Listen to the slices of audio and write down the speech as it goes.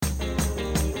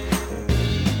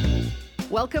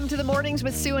Welcome to the Mornings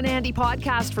with Sue and Andy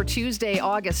podcast for Tuesday,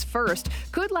 August 1st.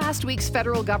 Could last week's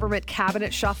federal government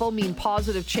cabinet shuffle mean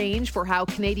positive change for how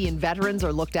Canadian veterans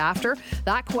are looked after?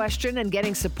 That question and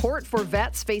getting support for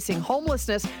vets facing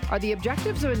homelessness are the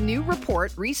objectives of a new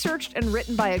report researched and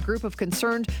written by a group of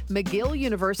concerned McGill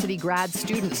University grad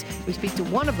students. We speak to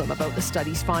one of them about the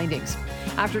study's findings.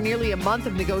 After nearly a month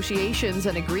of negotiations,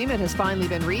 an agreement has finally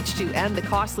been reached to end the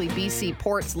costly BC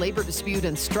ports labor dispute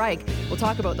and strike. We'll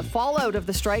talk about the fallout of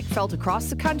the strike felt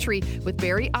across the country with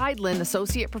Barry Eidlin,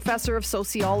 Associate Professor of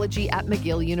Sociology at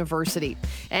McGill University.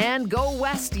 And go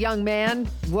west, young man,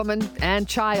 woman, and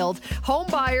child.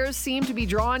 Homebuyers seem to be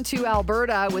drawn to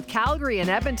Alberta, with Calgary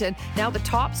and Edmonton now the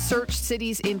top searched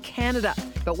cities in Canada.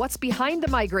 But what's behind the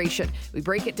migration? We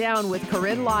break it down with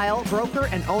Corinne Lyall, broker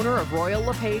and owner of Royal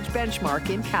LePage Benchmark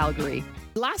in Calgary.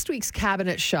 Last week's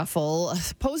cabinet shuffle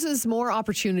poses more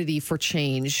opportunity for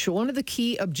change. One of the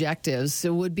key objectives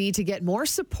would be to get more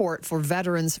support for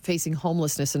veterans facing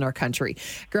homelessness in our country.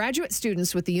 Graduate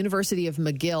students with the University of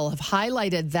McGill have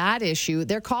highlighted that issue.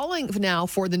 They're calling now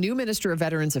for the new Minister of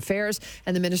Veterans Affairs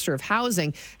and the Minister of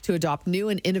Housing to adopt new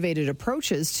and innovative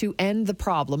approaches to end the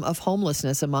problem of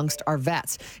homelessness amongst our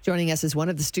vets. Joining us is one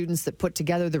of the students that put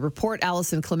together the report,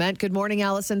 Alison Clement. Good morning,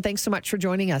 Alison. Thanks so much for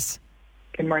joining us.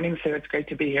 Good morning, Sue. It's great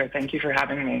to be here. Thank you for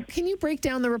having me. Can you break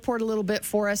down the report a little bit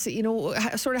for us? You know,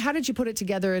 sort of how did you put it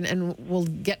together, and we'll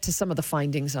get to some of the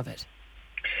findings of it.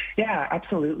 Yeah,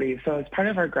 absolutely. So as part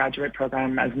of our graduate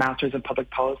program as Masters of Public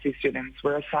Policy students,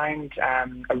 we're assigned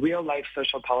a real-life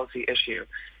social policy issue.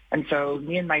 And so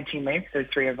me and my teammates, there's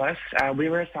three of us, we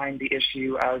were assigned the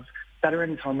issue of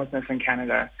veterans' homelessness in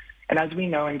Canada. And as we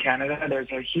know, in Canada, there's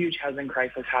a huge housing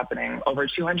crisis happening. Over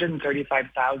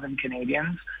 235,000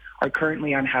 Canadians are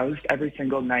currently unhoused every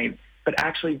single night. But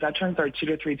actually, veterans are 2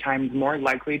 to 3 times more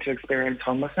likely to experience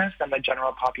homelessness than the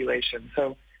general population.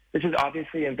 So this is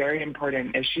obviously a very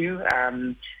important issue,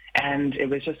 and it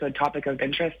was just a topic of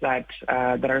interest that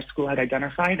our school had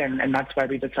identified, and that's why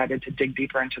we decided to dig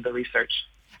deeper into the research.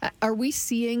 Are we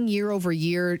seeing year over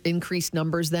year increased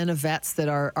numbers then of vets that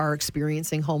are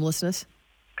experiencing homelessness?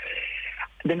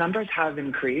 The numbers have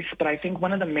increased, but I think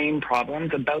one of the main problems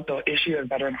about the issue of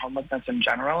veteran homelessness in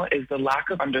general is the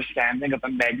lack of understanding of the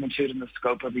magnitude and the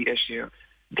scope of the issue.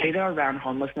 Data around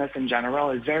homelessness in general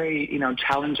is very,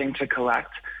 challenging to collect.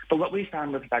 But what we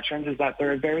found with veterans is that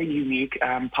they're a very unique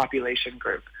population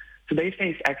group. So they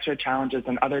face extra challenges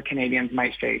than other Canadians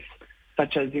might face,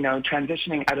 such as,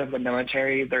 transitioning out of the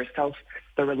military. They're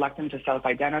reluctant to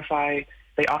self-identify.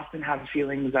 They often have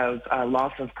feelings of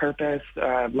loss of purpose,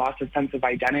 loss of sense of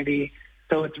identity.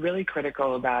 So it's really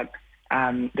critical that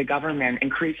the government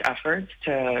increase efforts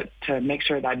to make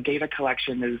sure that data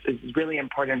collection is really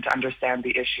important to understand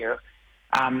the issue.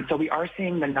 So we are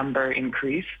seeing the number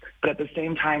increase, but at the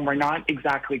same time, we're not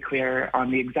exactly clear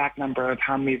on the exact number of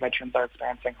how many veterans are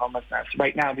experiencing homelessness.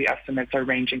 Right now, the estimates are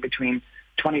ranging between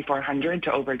 2,400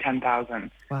 to over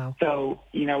 10,000. Wow. So,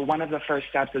 one of the first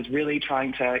steps is really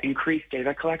trying to increase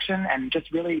data collection and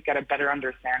just really get a better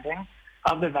understanding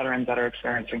of the veterans that are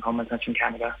experiencing homelessness in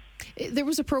Canada. There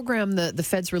was a program that the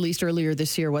feds released earlier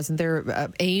this year, wasn't there,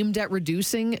 aimed at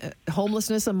reducing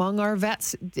homelessness among our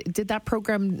vets? Did that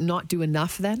program not do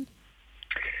enough then?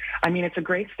 I mean, it's a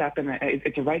great step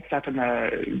it's a right step in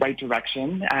the right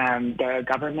direction. The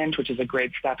government, which is a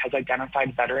great step, has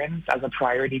identified veterans as a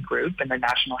priority group in the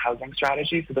national housing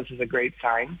strategy. So this is a great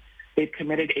sign. They've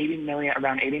committed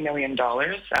around $80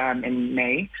 million in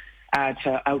May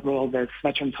to outroll this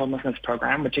veterans homelessness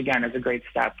program, which again is a great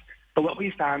step. But what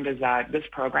we found is that this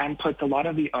program puts a lot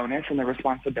of the onus and the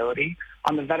responsibility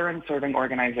on the veteran serving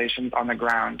organizations on the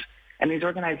ground. And these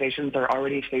organizations are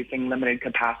already facing limited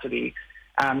capacity.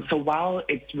 So while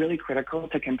it's really critical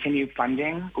to continue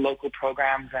funding local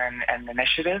programs and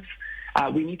initiatives,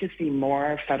 we need to see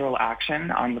more federal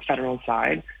action on the federal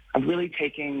side of really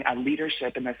taking a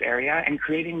leadership in this area and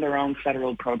creating their own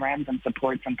federal programs and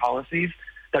supports and policies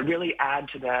that really add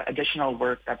to the additional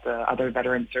work that the other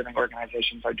veteran-serving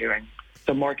organizations are doing.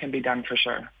 So more can be done for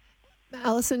sure.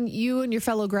 Alison, you and your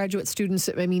fellow graduate students,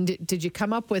 I mean, did you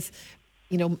come up with,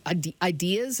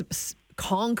 ideas,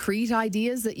 concrete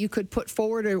ideas that you could put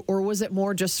forward, or was it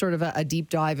more just sort of a deep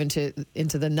dive into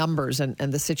the numbers and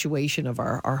the situation of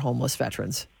our homeless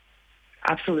veterans?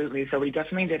 Absolutely. So we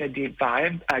definitely did a deep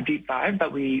dive,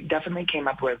 but we definitely came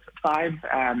up with 5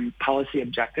 policy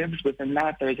objectives. Within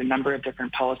that, there's a number of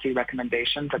different policy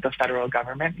recommendations that the federal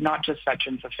government, not just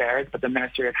Veterans Affairs, but the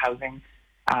Ministry of Housing,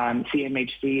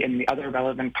 CMHC, and the other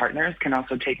relevant partners can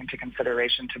also take into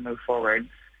consideration to move forward.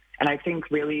 And I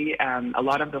think really a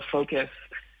lot of the focus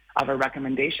of our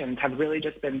recommendations have really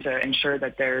just been to ensure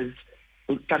that there's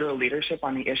federal leadership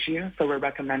on the issue. So we're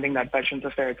recommending that Veterans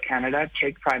Affairs Canada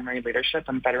take primary leadership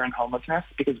on veteran homelessness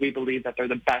because we believe that they're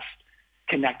the best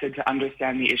connected to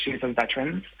understand the issues of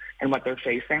veterans and what they're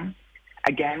facing.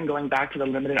 Again, going back to the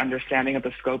limited understanding of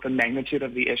the scope and magnitude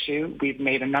of the issue, we've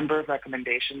made a number of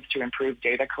recommendations to improve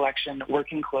data collection,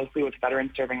 working closely with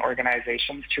veteran-serving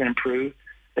organizations to improve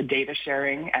the data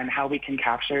sharing and how we can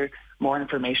capture more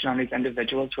information on these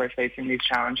individuals who are facing these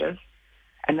challenges.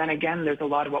 And then again, there's a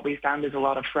lot of what we found is a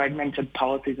lot of fragmented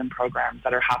policies and programs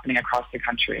that are happening across the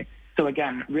country. So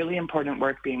again, really important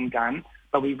work being done,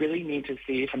 but we really need to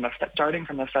see starting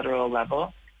from the federal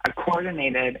level, a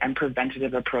coordinated and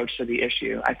preventative approach to the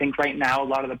issue. I think right now a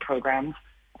lot of the programs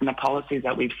and the policies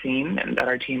that we've seen and that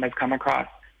our team has come across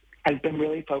has been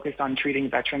really focused on treating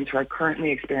veterans who are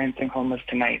currently experiencing homeless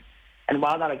tonight. And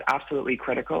while that is absolutely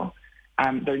critical,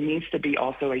 there needs to be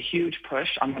also a huge push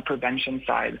on the prevention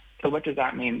side. So what does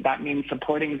that mean? That means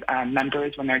supporting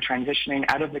members when they're transitioning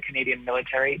out of the Canadian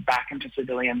military back into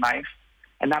civilian life.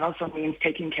 And that also means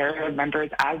taking care of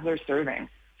members as they're serving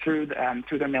through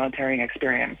their military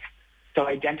experience. So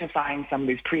identifying some of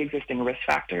these pre-existing risk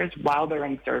factors while they're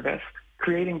in service,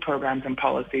 creating programs and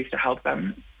policies to help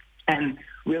them, and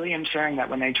really ensuring that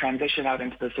when they transition out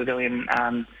into the civilian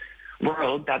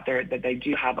world, that they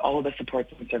do have all of the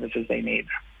supports and services they need.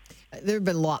 There have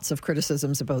been lots of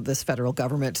criticisms about this federal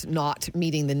government not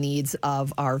meeting the needs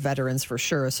of our veterans, for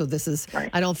sure. So this is, right,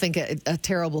 I don't think, a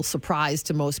terrible surprise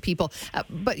to most people.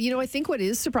 But, I think what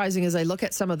is surprising is I look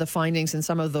at some of the findings and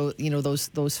some of the,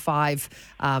 those five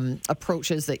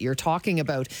approaches that you're talking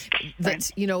about, that,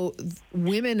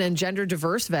 women and gender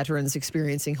diverse veterans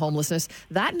experiencing homelessness,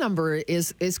 that number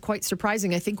is quite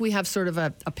surprising. I think we have sort of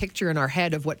a picture in our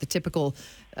head of what the typical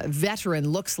veteran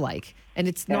looks like, and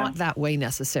it's not that way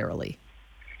necessarily.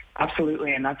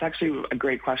 Absolutely, and that's actually a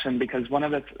great question, because one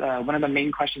of the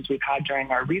main questions we've had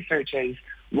during our research is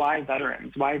why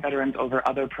veterans? Why veterans over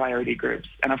other priority groups?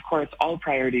 And of course, all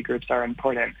priority groups are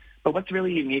important. But what's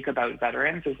really unique about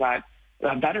veterans is that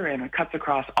a veteran cuts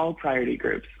across all priority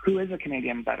groups. Who is a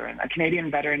Canadian veteran? A Canadian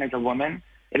veteran is a woman.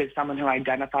 It is someone who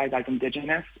identifies as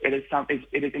Indigenous. It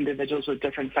is individuals with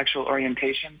different sexual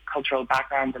orientations, cultural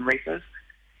backgrounds, and races.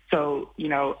 So,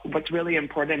 what's really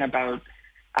important about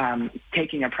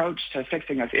taking approach to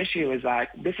fixing this issue is that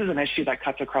this is an issue that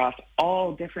cuts across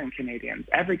all different Canadians,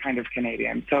 every kind of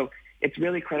Canadian. So it's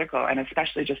really critical, and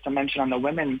especially just to mention on the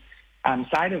women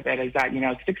side of it is that,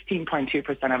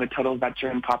 16.2% of the total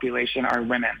veteran population are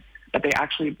women, but they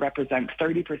actually represent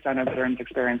 30% of veterans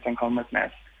experiencing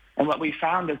homelessness. And what we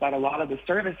found is that a lot of the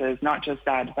services, not just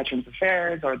at Veterans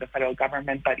Affairs or the federal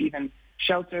government, but even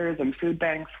shelters and food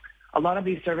banks, a lot of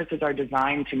these services are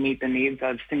designed to meet the needs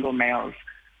of single males.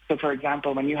 So, for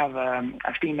example, when you have a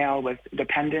female with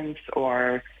dependents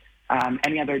or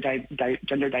any other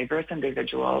gender diverse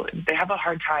individual, they have a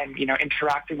hard time,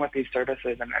 interacting with these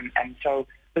services. And so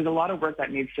there's a lot of work that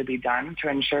needs to be done to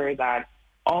ensure that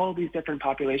all these different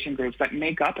population groups that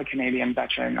make up a Canadian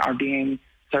veteran are being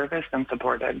serviced and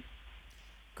supported.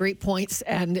 Great points,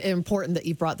 and important that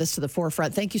you brought this to the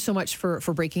forefront. Thank you so much for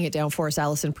breaking it down for us,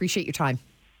 Alison. Appreciate your time.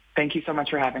 Thank you so much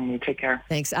for having me. Take care.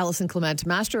 Thanks. Alison Clement,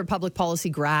 Master of Public Policy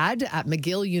grad at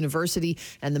McGill University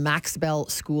and the Max Bell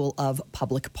School of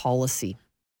Public Policy.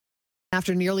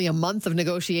 After nearly a month of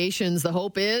negotiations, the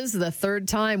hope is the third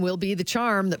time will be the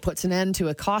charm that puts an end to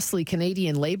a costly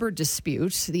Canadian labour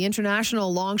dispute. The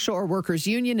International Longshore Workers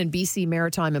Union and BC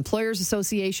Maritime Employers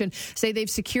Association say they've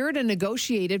secured a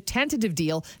negotiated tentative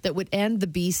deal that would end the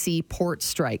BC port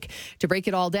strike. To break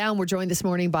it all down, we're joined this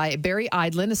morning by Barry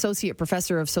Eidlin, Associate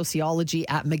Professor of Sociology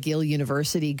at McGill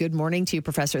University. Good morning to you,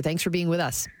 Professor. Thanks for being with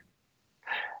us.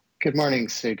 Good morning,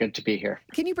 Sue. Good to be here.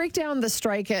 Can you break down the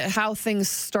strike, how things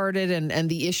started and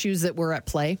the issues that were at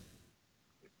play?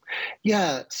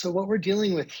 Yeah, so what we're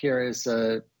dealing with here is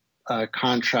a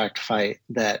contract fight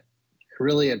that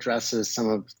really addresses some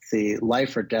of the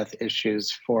life or death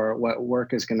issues for what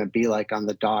work is going to be like on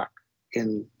the dock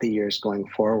in the years going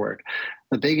forward.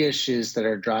 The big issues that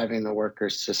are driving the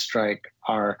workers to strike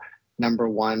are, number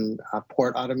one,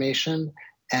 port automation,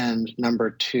 and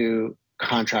number two,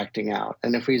 contracting out.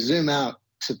 And if we zoom out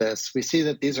to this, we see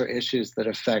that these are issues that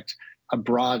affect a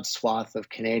broad swath of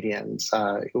Canadians.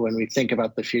 When we think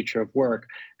about the future of work,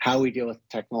 how we deal with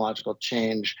technological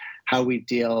change, how we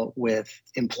deal with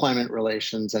employment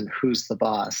relations and who's the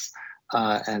boss,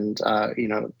 and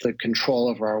the control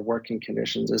of our working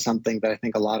conditions is something that I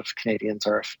think a lot of Canadians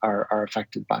are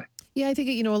affected by. Yeah, I think,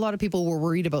 a lot of people were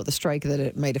worried about the strike, that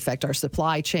it might affect our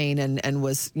supply chain and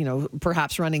was,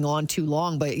 perhaps running on too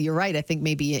long. But you're right. I think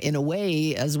maybe in a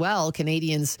way as well,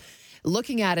 Canadians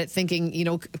looking at it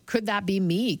thinking, could that be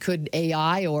me? Could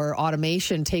AI or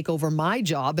automation take over my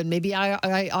job? And maybe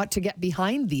I ought to get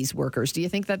behind these workers. Do you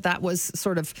think that was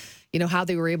sort of, how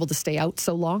they were able to stay out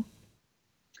so long?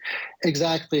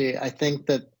 Exactly. I think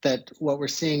that what we're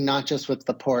seeing, not just with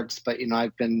the ports, but,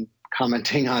 I've been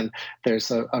commenting on,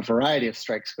 there's a variety of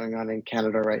strikes going on in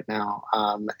Canada right now.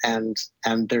 And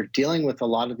they're dealing with a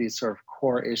lot of these sort of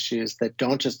core issues that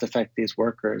don't just affect these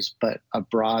workers, but a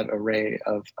broad array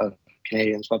of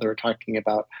Canadians, whether we're talking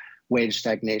about wage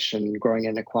stagnation, growing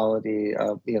inequality,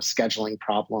 scheduling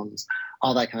problems,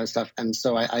 all that kind of stuff. And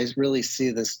so I really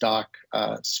see this dock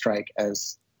strike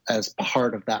as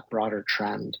part of that broader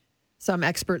trend. Some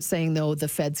experts saying, though, the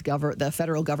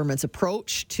federal government's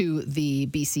approach to the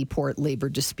BC Port labor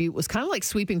dispute was kind of like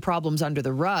sweeping problems under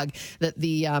the rug, that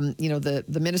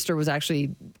the minister was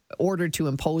actually ordered to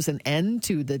impose an end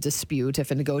to the dispute if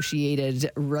a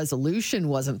negotiated resolution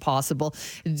wasn't possible.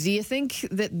 Do you think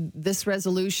that this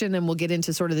resolution, and we'll get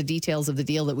into sort of the details of the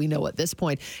deal that we know at this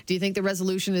point, do you think the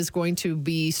resolution is going to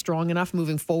be strong enough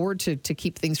moving forward to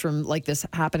keep things from like this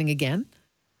happening again?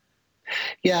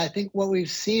 Yeah, I think what we've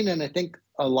seen, and I think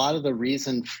a lot of the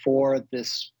reason for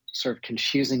this sort of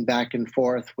confusing back and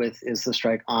forth with, is the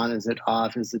strike on, is it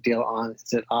off, is the deal on,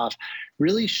 is it off,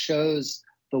 really shows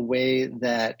the way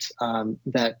that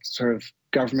that sort of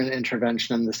government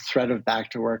intervention and this threat of back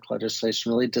to work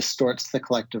legislation really distorts the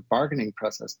collective bargaining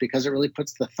process, because it really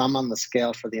puts the thumb on the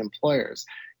scale for the employers.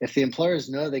 If the employers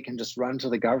know they can just run to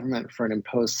the government for an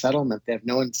imposed settlement, they have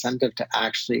no incentive to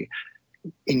actually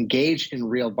engage in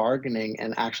real bargaining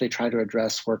and actually try to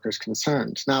address workers'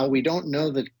 concerns. Now, we don't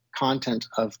know the content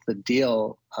of the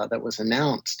deal that was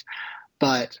announced,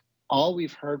 but all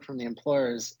we've heard from the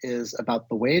employers is about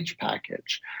the wage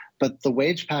package. But the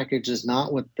wage package is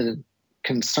not what the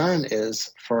concern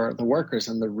is for the workers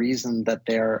and the reason that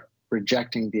they're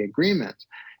rejecting the agreement.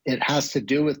 It has to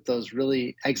do with those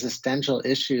really existential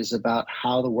issues about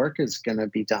how the work is going to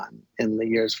be done in the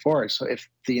years forward. So if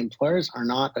the employers are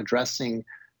not addressing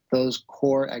those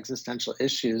core existential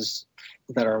issues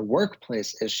that are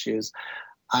workplace issues,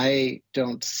 I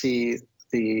don't see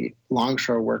the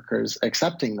longshore workers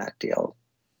accepting that deal.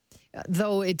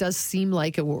 Though it does seem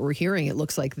like, what we're hearing, it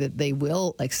looks like that they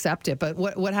will accept it. But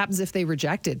what happens if they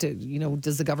reject it?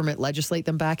 Does the government legislate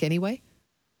them back anyway?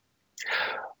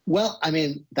 Well,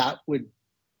 that would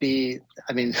be,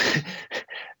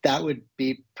 that would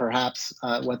be perhaps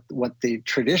what the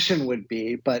tradition would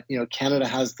be. But, Canada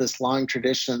has this long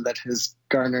tradition that has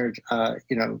garnered,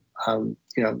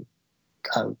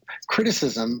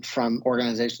 criticism from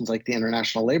organizations like the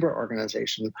International Labor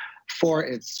Organization for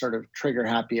its sort of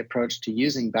trigger-happy approach to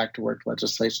using back-to-work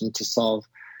legislation to solve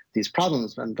these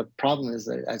problems. And the problem is,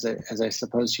 that, as I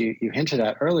suppose you hinted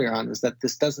at earlier on, is that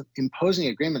imposing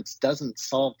agreements doesn't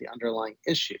solve the underlying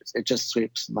issues. It just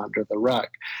sweeps them under the rug.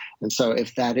 And so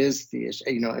if that is the issue,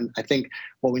 and I think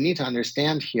what we need to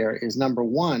understand here is, number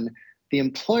one, the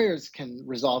employers can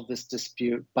resolve this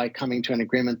dispute by coming to an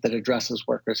agreement that addresses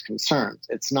workers' concerns.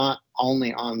 It's not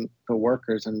only on the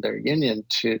workers and their union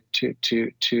to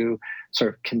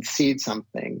sort of concede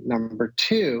something. Number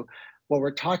two, what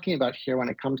we're talking about here when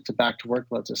it comes to back-to-work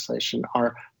legislation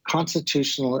are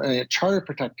constitutional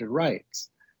charter-protected rights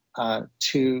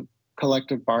to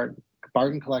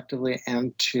bargain collectively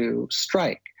and to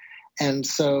strike. And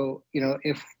so,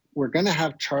 if we're going to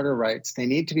have charter rights, they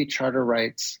need to be charter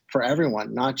rights for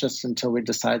everyone, not just until we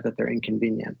decide that they're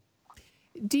inconvenient.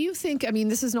 Do you think,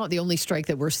 this is not the only strike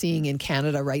that we're seeing in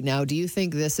Canada right now. Do you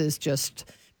think this is just,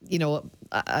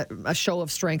 a show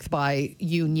of strength by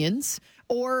unions?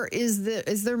 Or is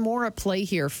there more at play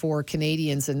here for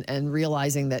Canadians and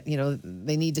realizing that,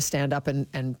 they need to stand up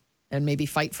and maybe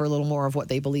fight for a little more of what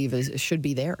they believe should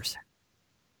be theirs?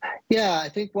 Yeah, I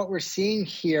think what we're seeing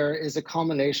here is a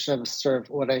culmination of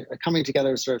coming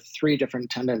together of sort of three different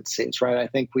tendencies, right? I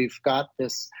think we've got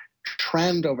this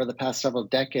trend over the past several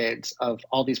decades of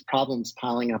all these problems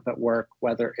piling up at work,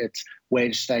 whether it's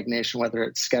wage stagnation, whether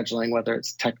it's scheduling, whether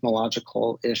it's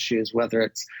technological issues, whether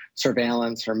it's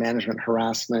surveillance or management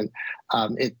harassment.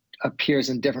 It appears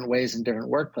in different ways in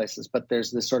different workplaces, but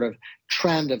there's this sort of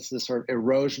trend of this sort of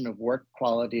erosion of work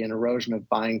quality and erosion of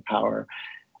buying power.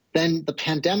 Then the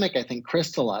pandemic, I think,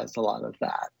 crystallized a lot of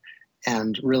that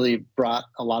and really brought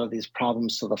a lot of these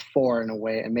problems to the fore in a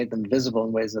way and made them visible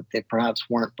in ways that they perhaps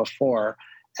weren't before.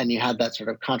 And you had that sort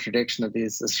of contradiction of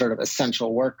these sort of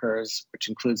essential workers, which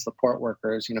includes the port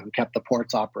workers, who kept the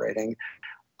ports operating.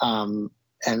 And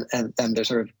they're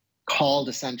sort of called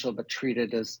essential but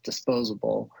treated as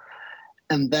disposable.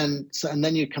 And then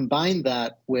you combine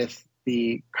that with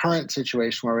the current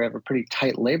situation where we have a pretty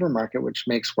tight labor market, which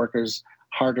makes workers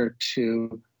harder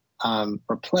to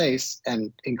replace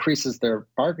and increases their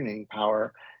bargaining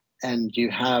power. And you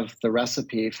have the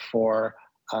recipe for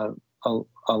a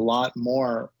lot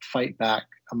more fight back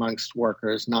amongst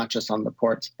workers, not just on the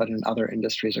ports, but in other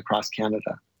industries across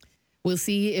Canada. We'll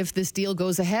see if this deal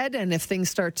goes ahead and if things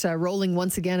start rolling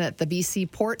once again at the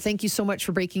BC port. Thank you so much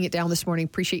for breaking it down this morning.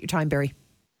 Appreciate your time, Barry.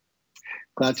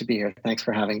 Glad to be here. Thanks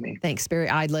for having me. Thanks. Barry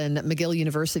Eidlin, McGill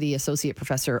University Associate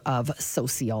Professor of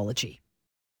Sociology.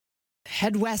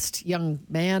 Head west, young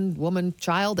man, woman,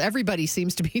 child, everybody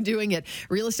seems to be doing it.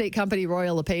 Real estate company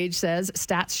Royal LePage says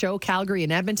stats show Calgary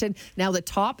and Edmonton now the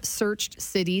top searched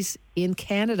cities in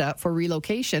Canada for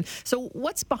relocation. So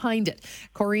what's behind it?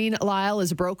 Corinne Lyall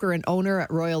is a broker and owner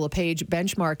at Royal LePage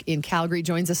Benchmark in Calgary,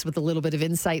 joins us with a little bit of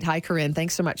insight. Hi, Corinne.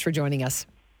 Thanks so much for joining us.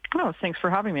 Oh, thanks for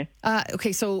having me.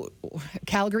 Okay, so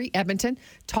Calgary, Edmonton,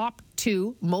 top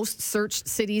 2 most searched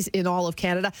cities in all of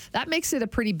Canada. That makes it a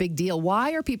pretty big deal.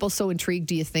 Why are people so intrigued,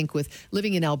 do you think, with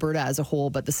living in Alberta as a whole,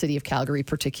 but the city of Calgary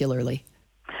particularly?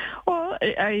 Well,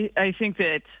 I think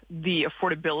that the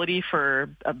affordability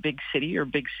for a big city or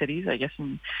big cities, I guess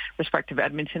in respect of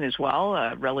Edmonton as well,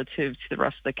 relative to the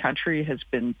rest of the country has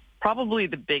been probably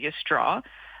the biggest draw.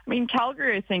 I mean,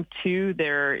 Calgary, I think, too,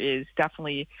 there is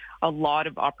definitely a lot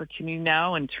of opportunity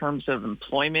now in terms of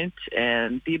employment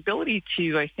and the ability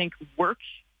to, I think, work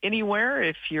anywhere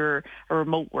if you're a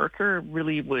remote worker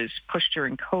really was pushed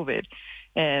during COVID.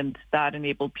 And that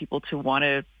enabled people to want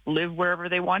to live wherever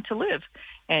they want to live.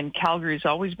 And Calgary's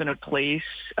always been a place,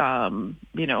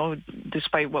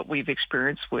 despite what we've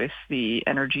experienced with the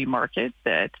energy market,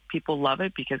 that people love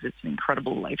it because it's an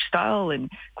incredible lifestyle and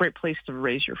great place to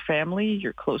raise your family.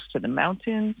 You're close to the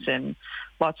mountains and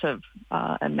lots of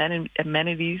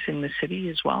amenities in the city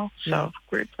as well. So, yeah.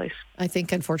 Great place. I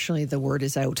think, unfortunately, the word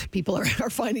is out. People are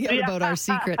finding out about our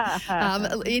secret.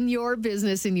 In your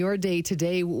business, in your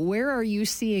day-to-day, where are you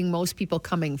seeing most people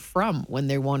coming from when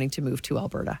they're wanting to move to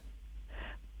Alberta?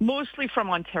 Mostly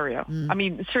from Ontario. I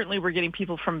mean, certainly we're getting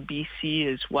people from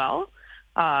BC as well,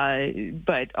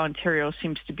 but Ontario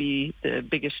seems to be the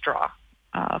biggest draw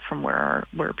from where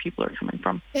people are coming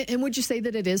from. And would you say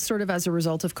that it is sort of as a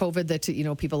result of COVID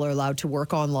that, people are allowed to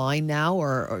work online now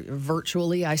or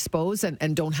virtually, I suppose,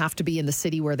 and don't have to be in the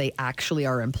city where they actually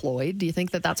are employed? Do you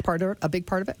think that that's a big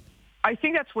part of it? I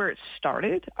think that's where it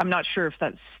started. I'm not sure if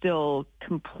that's still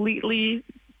completely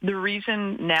the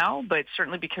reason now, but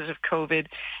certainly because of COVID,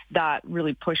 that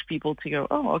really pushed people to go,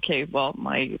 oh, okay, well,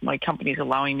 my company's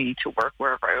allowing me to work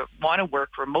wherever I want to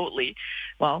work remotely.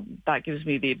 Well, that gives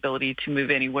me the ability to move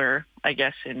anywhere, I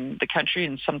guess, in the country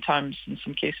and sometimes, in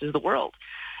some cases, the world,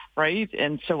 right?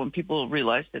 And so when people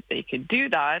realized that they could do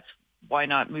that, why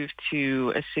not move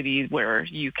to a city where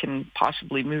you can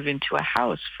possibly move into a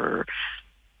house for,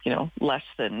 less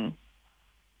than,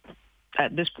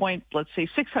 at this point, let's say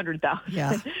 $600,000.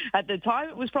 Yeah. At the time,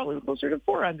 it was probably closer to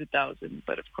 $400,000.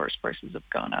 But of course, prices have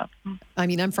gone up. I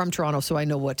mean, I'm from Toronto, so I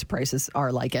know what prices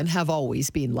are like and have always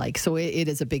been like. So it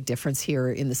is a big difference here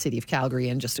in the city of Calgary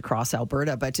and just across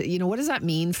Alberta. But, what does that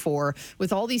mean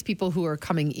with all these people who are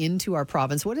coming into our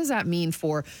province? What does that mean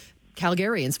for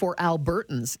Calgarians, for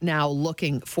Albertans now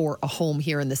looking for a home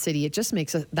here in the city? It just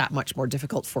makes it that much more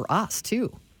difficult for us,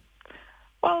 too.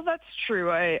 Well, that's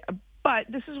true. But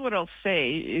this is what I'll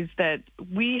say is that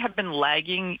we have been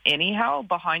lagging anyhow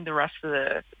behind the rest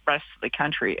of the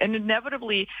country. And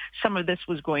inevitably, some of this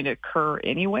was going to occur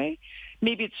anyway.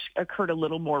 Maybe it's occurred a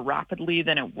little more rapidly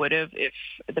than it would have if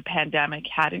the pandemic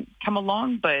hadn't come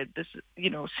along. But this,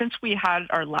 since we had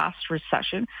our last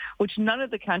recession, which none of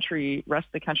the rest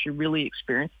of the country really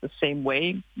experienced the same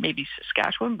way, maybe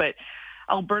Saskatchewan, but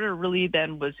Alberta really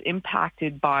then was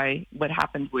impacted by what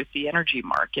happened with the energy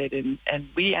market, and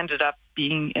we ended up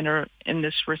being in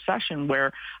this recession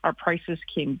where our prices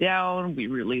came down. We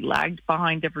really lagged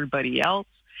behind everybody else.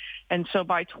 And so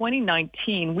by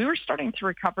 2019, we were starting to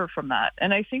recover from that.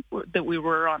 And I think that we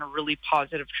were on a really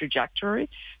positive trajectory.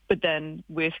 But then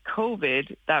with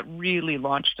COVID, that really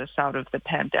launched us out of the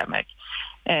pandemic.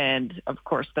 And of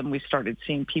course, then we started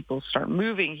seeing people start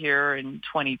moving here in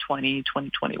 2020,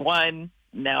 2021,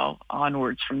 now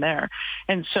onwards from there.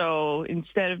 And so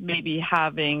instead of maybe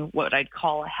having what I'd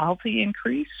call a healthy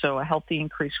increase, so a healthy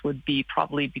increase would be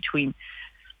probably between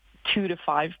 2 to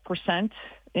 5%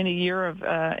 in a year of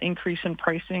increase in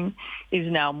pricing,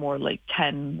 is now more like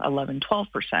 10, 11,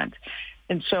 12%.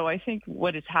 And so I think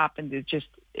what has happened is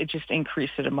it just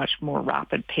increased at a much more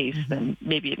rapid pace than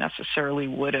maybe it necessarily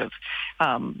would have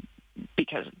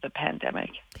because of the pandemic.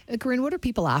 Corinne, what are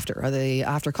people after? Are they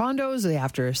after condos? Are they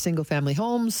after single-family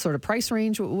homes? Sort of price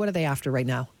range? What are they after right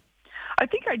now? I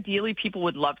think ideally people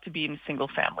would love to be in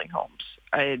single-family homes.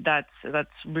 That's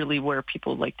really where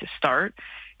people like to start.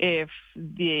 If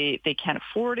they can't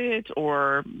afford it,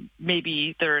 or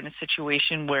maybe they're in a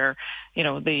situation where,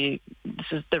 this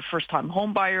is their first time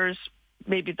home buyers,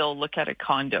 maybe they'll look at a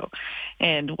condo.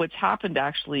 And what's happened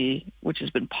actually, which has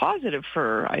been positive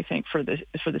for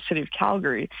the city of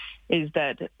Calgary, is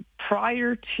that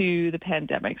prior to the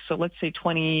pandemic, so let's say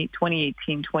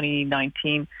 2018,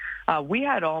 2019, we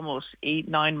had almost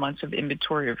 8-9 months of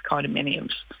inventory of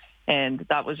condominiums. And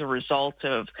that was a result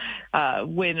of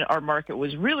when our market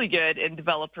was really good and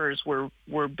developers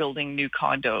were building new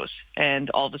condos.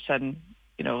 And all of a sudden,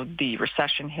 the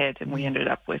recession hit, and we ended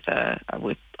up with a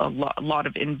lot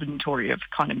of inventory of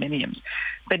condominiums.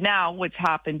 But now what's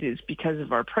happened is, because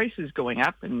of our prices going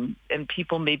up and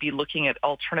people may be looking at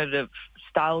alternative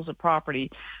styles of property,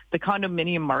 the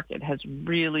condominium market has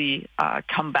really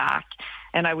come back.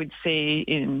 And I would say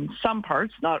in some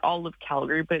parts, not all of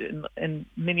Calgary, but in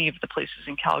many of the places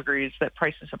in Calgary, is that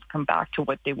prices have come back to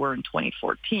what they were in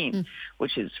 2014,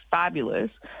 which is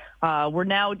fabulous. We're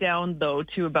now down, though,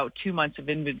 to about 2 months of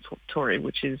inventory,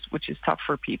 which is tough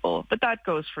for people. But that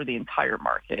goes for the entire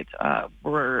market.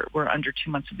 We're under 2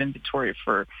 months of inventory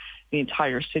for the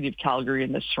entire city of Calgary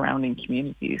and the surrounding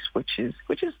communities, which is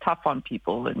tough on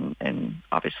people and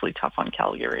obviously tough on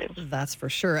Calgarians. That's for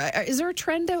sure. Is there a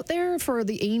trend out there for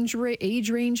the age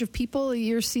range of people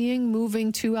you're seeing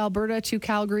moving to Alberta, to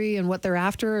Calgary, and what they're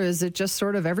after? Or is it just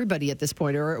sort of everybody at this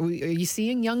point? Or are you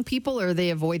seeing young people, or are they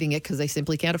avoiding it because they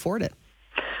simply can't afford it?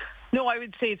 No, I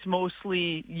would say it's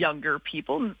mostly younger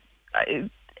people.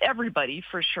 Everybody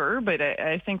for sure, but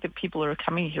I think that people are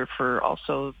coming here for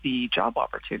also the job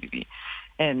opportunity.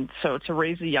 And so to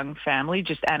raise a young family,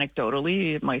 just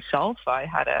anecdotally, myself, I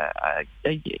had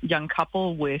a young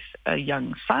couple with a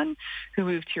young son who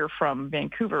moved here from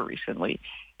Vancouver recently.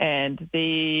 And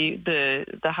the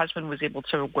husband was able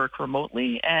to work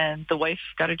remotely, and the wife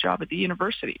got a job at the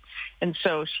university. And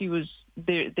so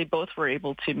they both were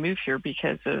able to move here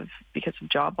because of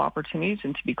job opportunities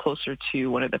and to be closer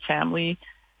to one of the families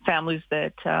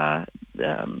that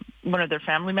one of their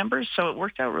family members. So it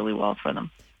worked out really well for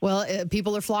them. Well,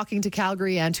 people are flocking to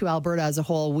Calgary and to Alberta as a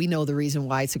whole. We know the reason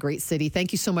why. It's a great city.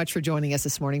 Thank you so much for joining us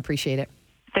this morning. Appreciate it.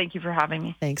 Thank you for having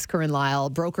me. Thanks. Corinne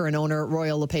Lyall, broker and owner,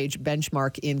 Royal LePage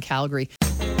Benchmark in Calgary.